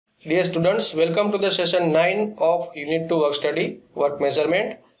Dear students, welcome to the session 9 of Unit 2 Work Study, Work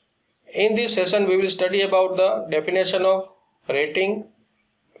Measurement. In this session, we will study about the definition of rating,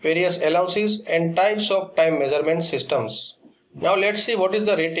 various allowances and types of time measurement systems. Now let's see what is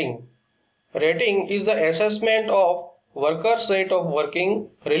the rating. Rating is the assessment of workers' rate of working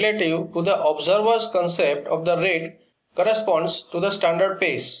relative to the observer's concept of the rate corresponds to the standard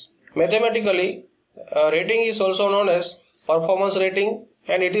pace. Mathematically, rating is also known as performance rating,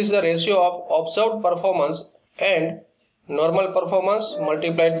 and it is the ratio of observed performance and normal performance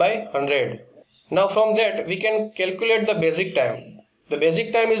multiplied by 100. Now from that we can calculate the basic time. The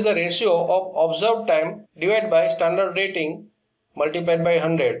basic time is the ratio of observed time divided by standard rating multiplied by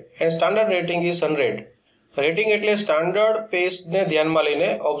 100, and standard rating is 100. Rating એટલે standard પેસને ધ્યાનમાં લઈને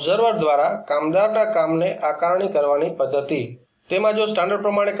observer દ્વારા કામદારના કામને આકારણી કરવાની પદ્ધતિ. તેમાં જો સ્ટાન્ડર્ડ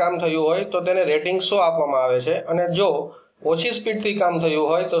પ્રમાણે કામ થયું હોય તો તેને રેટિંગ 100 આપવામાં આવે છે, અને જો ઓછી સ્પીડથી કામ થયું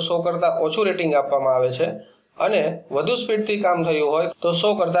હોય તો 100 કરતાં ઓછું રેટિંગ આપવામાં આવે છે, અને વધુ સ્પીડથી કામ થયું હોય તો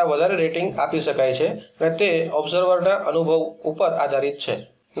 100 કરતાં વધારે રેટિંગ આપી શકાય છે, અને તે ઓબ્ઝર્વરના અનુભવ ઉપર આધારિત છે.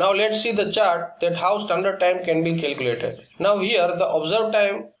 Now let's see the chart that how standard time can be calculated. Now here the observed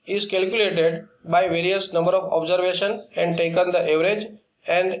time is calculated by various number of observation and taken the average,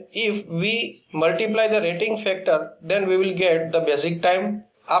 and if we multiply the rating factor then we will get the basic time.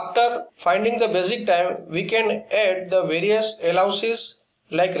 After finding the basic time we can add the various allowances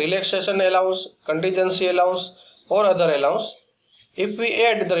like relaxation allowance, contingency allowance or other allowance. If we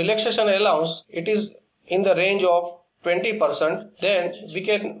add the relaxation allowance, it is in the range of 20%, then we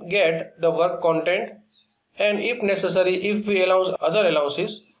can get the work content, and if necessary, if we allow other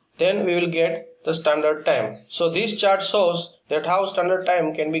allowances, then we will get the standard time. So this chart shows that how standard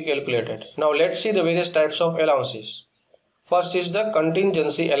time can be calculated. Now let's see the various types of allowances. First is the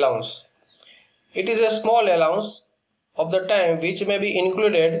contingency allowance. It is a small allowance of the time which may be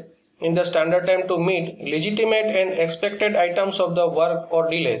included in the standard time to meet legitimate and expected items of the work or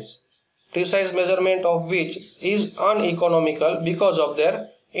delays, precise measurement of which is uneconomical because of their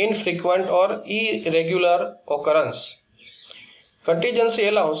infrequent or irregular occurrence. Contingency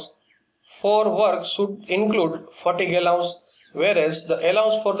allowance for work should include fatigue allowance, whereas the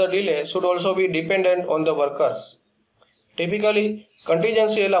allowance for the delay should also be dependent on the workers. Typically,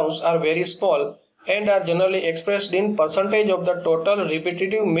 contingency allowance are very small and are generally expressed in percentage of the total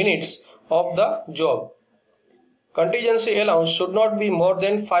repetitive minutes of the job. Contingency allowance should not be more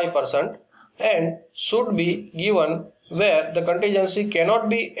than 5% and should be given where the contingency cannot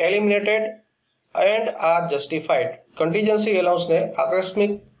be eliminated and are justified. Contingency allowance ने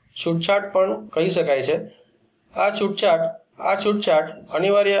आकस्मिक छूटछाट पण कही शकाय छे. आ छूटछाट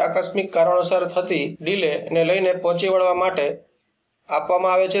अनिवार्य आकस्मिक कारणोसर थती delay ने लईने पહોંચી વળવા માટે આપવામાં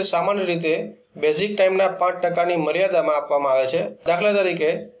આવે છે. સામાન્ય રીતે બેઝિક ટાઈમના 5% મર્યાદામાં આપવામાં આવે છે. દાખલા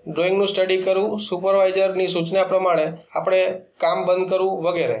તરીકે ડ્રોઈંગનું સ્ટડી કરવું, સુપરવાઇઝરની સૂચના પ્રમાણે આપણે કામ બંધ કરવું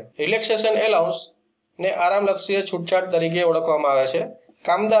વગેરે. રિલેક્સેશન એલાઉન્સ ને આરામલક્ષી છૂટછાટ તરીકે ઓળખવામાં આવે છે.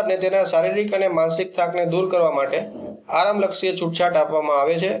 કામદારને તેના શારીરિક અને માનસિક થાકને દૂર કરવા માટે આરામલક્ષી છૂટછાટ આપવામાં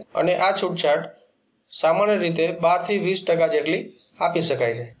આવે છે, અને આ છૂટછાટ સામાન્ય રીતે 12 થી 20% જેટલી આપી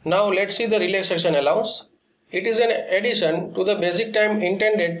શકાય છે. Now let's see the relaxation allowance. It is an addition to the basic time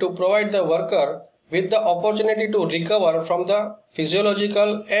intended to provide the worker with the opportunity to recover from the physiological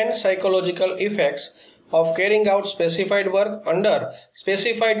and psychological effects of carrying out specified work under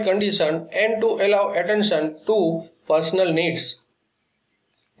specified condition and to allow attention to personal needs.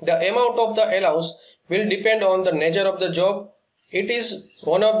 The amount of the allowance will depend on the nature of the job. It is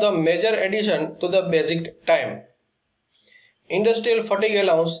one of the major addition to the basic time. Industrial fatigue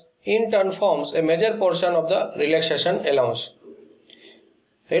allowance in turn forms a major portion of the relaxation allowance.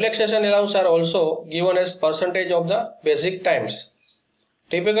 Relaxation allowance are also given as percentage of the basic times.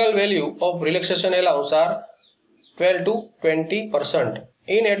 Typical value of relaxation allowance are 12 to 20%.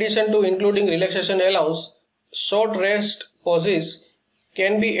 In addition to including relaxation allowance, short rest pauses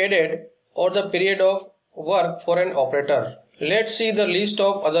can be added over the period of work for an operator. Let's see the list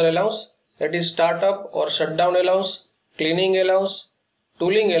of other allowance, that is startup or shutdown allowance, cleaning allowance,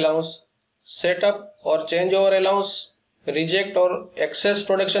 tooling allowance, setup or changeover allowance, reject or excess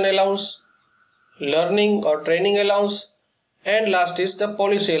production allowance, learning or training allowance, and last is the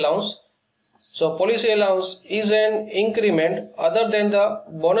policy allowance. So policy allowance is an increment other than the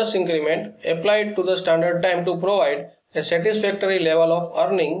bonus increment applied to the standard time to provide a satisfactory level of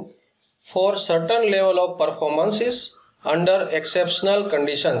earning for certain level of performances under exceptional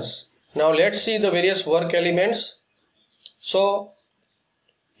conditions. Now let's see the various work elements. So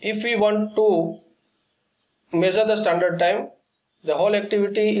if we want to measure the standard time, the whole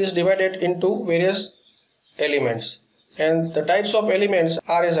activity is divided into various elements. And the types of elements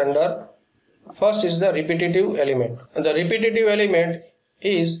are as under. First is the repetitive element. And the repetitive element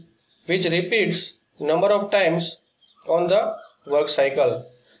is which repeats number of times on the work cycle.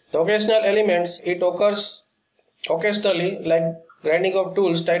 The occasional elements, it occurs occasionally, like grinding of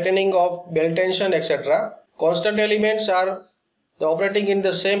tools, tightening of belt tension, etc. Constant elements are the operating in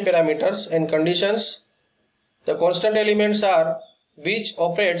the same parameters and conditions. The constant elements are which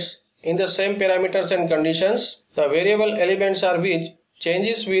operates in the same parameters and conditions. The variable elements are which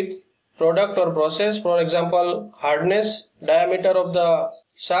changes with product or process, for example hardness, diameter of the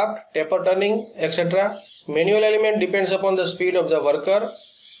shaft, taper turning, etc. Manual element depends upon the speed of the worker.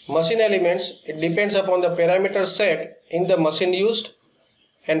 Machine elements, it depends upon the parameters set in the machine used.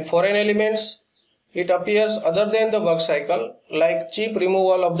 And foreign elements, it appears other than the work cycle, like chip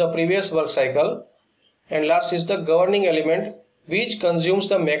removal of the previous work cycle. And last is the governing element, which consumes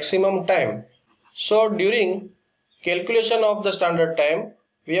the maximum time. So during calculation of the standard time,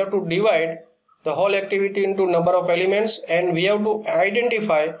 we have to divide the whole activity into number of elements, and we have to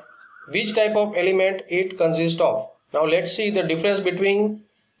identify which type of element it consists of. Now let's see the difference between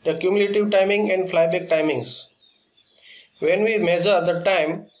the cumulative timing and flyback timings. When we measure the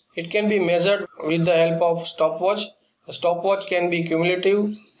time, it can be measured with the help of stopwatch. The stopwatch can be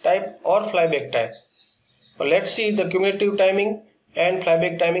cumulative type or flyback type. Now let's see the cumulative timing and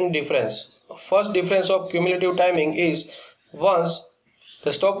flyback timing difference. First difference of cumulative timing is once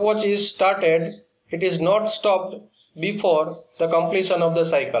the stopwatch is started, it is not stopped before the completion of the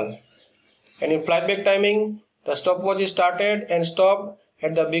cycle. And in flyback timing, the stopwatch is started and stopped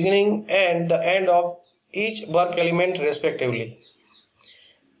at the beginning and the end of each work element respectively.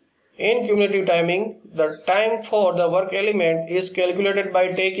 In cumulative timing, the time for the work element is calculated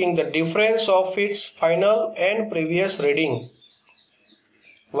by taking the difference of its final and previous reading.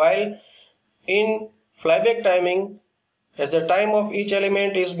 While in flyback timing, as the time of each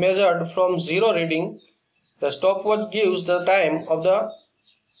element is measured from zero reading, the stopwatch gives the time of that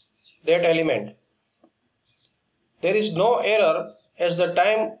element. There is no error as the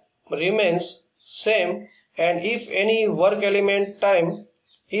time remains same, and if any work element time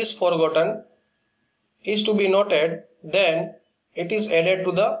is forgotten, is to be noted, then it is added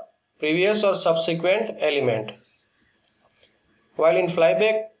to the previous or subsequent element. While in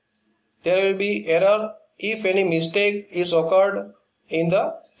flyback, there will be error if any mistake is occurred in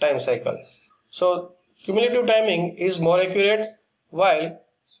the time cycle. So cumulative timing is more accurate, while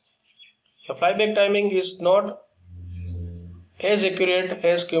the flyback timing is not as accurate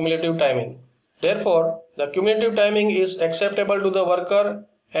as cumulative timing. Therefore, the cumulative timing is acceptable to the worker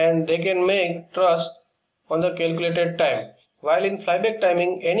and they can make trust on the calculated time. While in flyback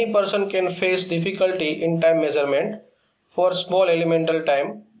timing, any person can face difficulty in time measurement for small elemental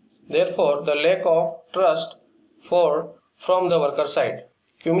time. Therefore, the lack of trust from the worker side.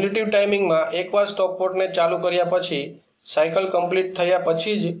 Cumulative timing માં એકવાર સ્ટોપવોચને ચાલુ કર્યા પછી cycle complete થયા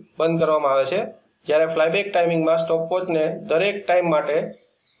પછી જ બંધ કરવામાં આવે છે, જ્યારે ફ્લાયબેક ટાઈમિંગમાં સ્ટોપવોચને દરેક ટાઈમ માટે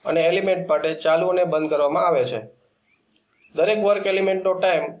અને એલિમેન્ટ માટે ચાલુ અને બંધ કરવામાં આવે છે. દરેક વર્ક એલિમેન્ટનો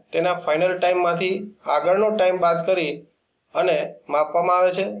ટાઈમ તેના ફાઇનલ ટાઈમમાંથી આગળનો ટાઈમ બાદ કરી અને માપવામાં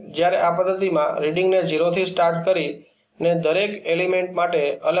આવે છે, જ્યારે આ પદ્ધતિમાં રીડિંગને 0 થી સ્ટાર્ટ કરી ને દરેક એલિમેન્ટ માટે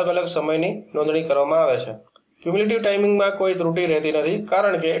અલગ અલગ સમયની નોંધણી કરવામાં આવે છે. ક્યુમ્યુલેટિવ ટાઈમિંગમાં કોઈ ત્રુટિ રહેતી નથી,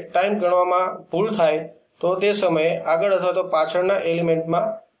 કારણ કે ટાઈમ ગણવામાં ભૂલ થાય તો તે સમયે આગળ અથવા તો પાછળના એલિમેન્ટમાં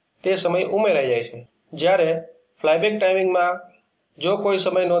તે સમય ઉમેરાઈ જાય છે. જ્યારે ફ્લાયબેક ટાઈમિંગમાં જો કોઈ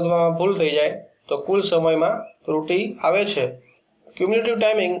સમય નોંધવામાં ભૂલ થઈ જાય તો કુલ સમયમાં ત્રુટિ આવે છે. ક્યુમ્યુલેટિવ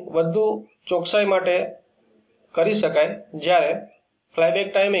ટાઈમિંગ વધુ ચોકસાઈ માટે કરી શકાય, જ્યારે ફ્લાયબેક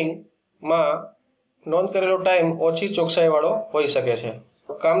ટાઈમિંગમાં નોંધ કરેલો ટાઈમ ઓછી ચોકસાઈવાળો હોઈ શકે છે.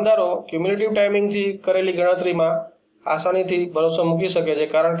 કામદારો ક્યુમ્યુલેટિવ ટાઈમિંગથી કરેલી ગણતરીમાં આસાનીથી ભરોસો મૂકી શકે છે,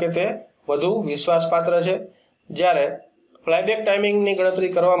 કારણ કે તે વધુ વિશ્વાસપાત્ર છે. જ્યારે ફ્લાયબેક ટાઈમિંગની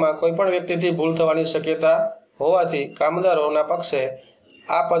ગણતરી કરવામાં કોઈપણ વ્યક્તિથી ભૂલ થવાની શક્યતા હોવાથી કામદારોના પક્ષે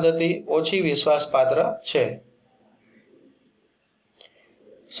આ પદ્ધતિ ઓછી વિશ્વાસપાત્ર છે.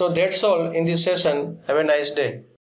 So that's all in this session. Have a nice day.